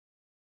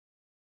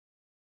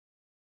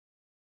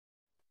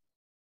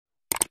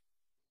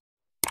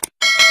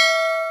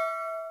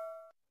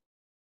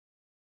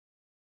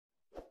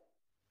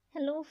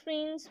Hello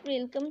friends,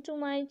 welcome to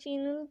my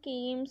channel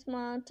KM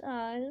Smart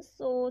Eyes.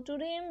 So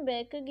today I'm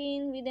back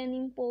again with an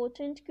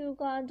important cue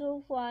card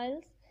of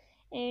files,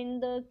 and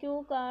the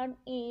cue card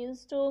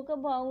is talk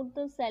about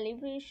the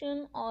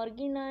celebration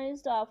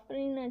organized after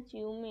an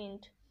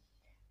achievement.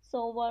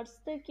 So what's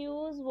the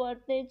cues,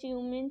 what the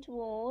achievement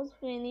was,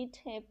 when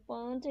it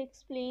happened,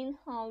 explain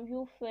how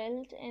you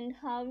felt and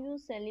how you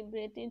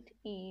celebrated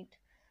it.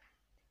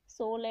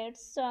 So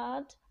let's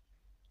start.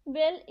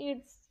 Well,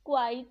 it's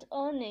quite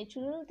a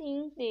natural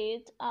thing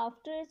that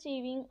after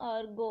achieving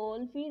our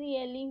goal, we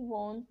really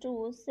want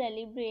to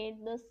celebrate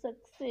the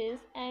success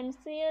and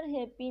share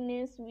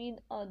happiness with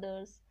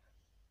others.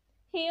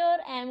 Here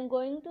I am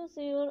going to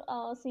share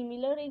a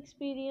similar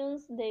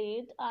experience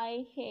that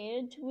I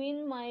had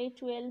when my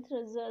 12th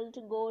result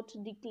got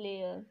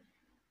declared.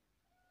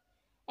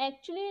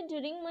 Actually,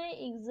 during my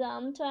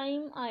exam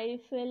time,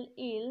 I fell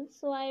ill,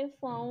 so I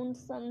found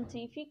some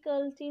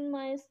difficulty in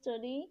my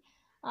study.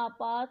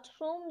 Apart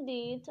from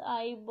that,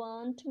 I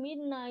burnt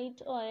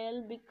midnight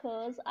oil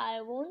because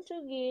I want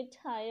to get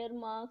higher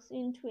marks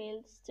in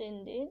 12th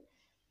standard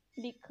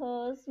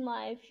because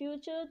my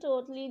future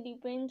totally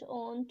depends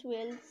on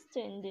 12th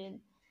standard.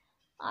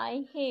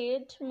 I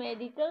had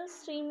medical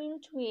stream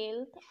in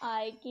 12th.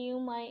 I gave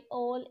my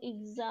all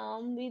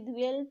exam with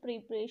well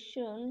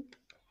preparation.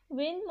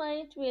 When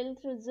my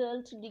 12th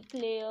result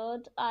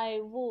declared, I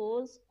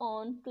was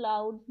on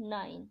cloud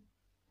 9.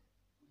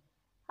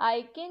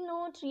 I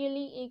cannot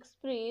really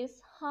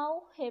express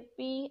how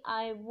happy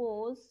I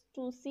was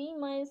to see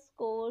my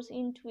scores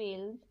in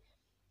 12th.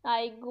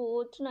 I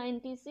got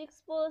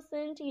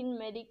 96% in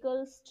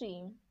medical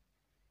stream.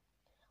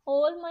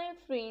 All my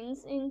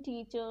friends and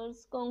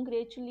teachers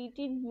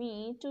congratulated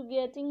me to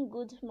getting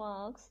good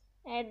marks.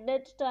 At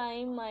that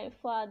time, my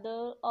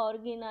father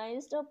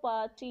organized a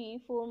party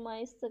for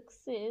my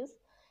success.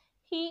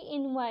 He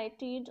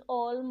invited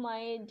all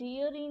my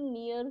dear and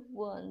near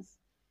ones.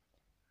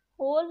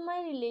 All my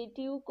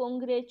relatives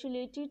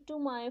congratulated to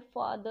my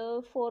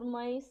father for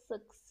my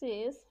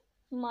success.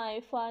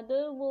 My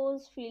father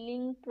was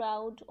feeling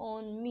proud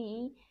on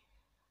me.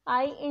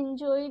 I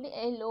enjoyed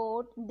a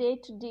lot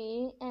that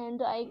day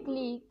and I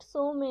clicked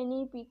so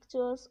many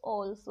pictures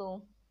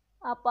also.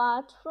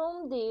 Apart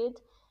from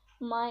that,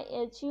 my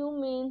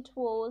achievement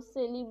was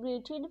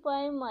celebrated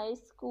by my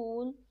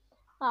school.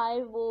 I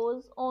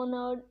was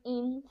honored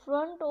in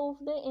front of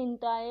the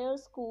entire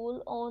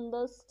school on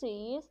the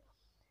stage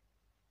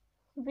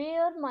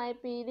where my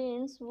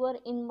parents were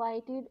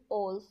invited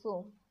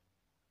also.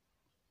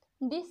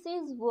 This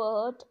is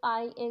what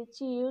I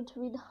achieved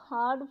with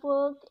hard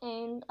work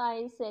and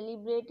I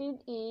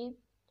celebrated it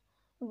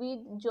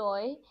with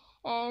joy,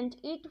 and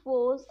it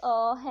was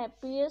a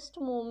happiest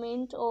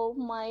moment of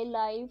my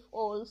life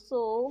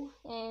also,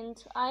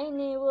 and I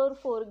never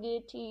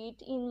forget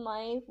it in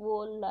my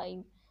whole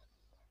life.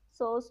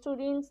 So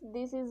students,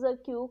 this is a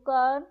cue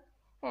card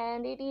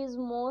and it is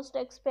most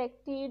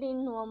expected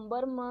in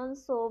November month,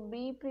 so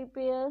be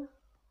prepared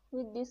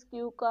with this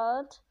cue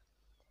card.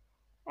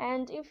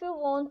 And if you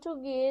want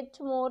to get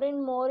more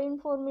and more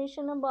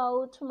information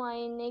about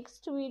my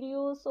next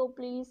video, so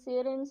please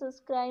share and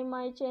subscribe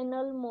my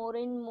channel more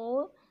and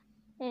more.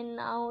 And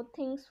now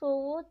thanks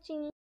for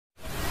watching.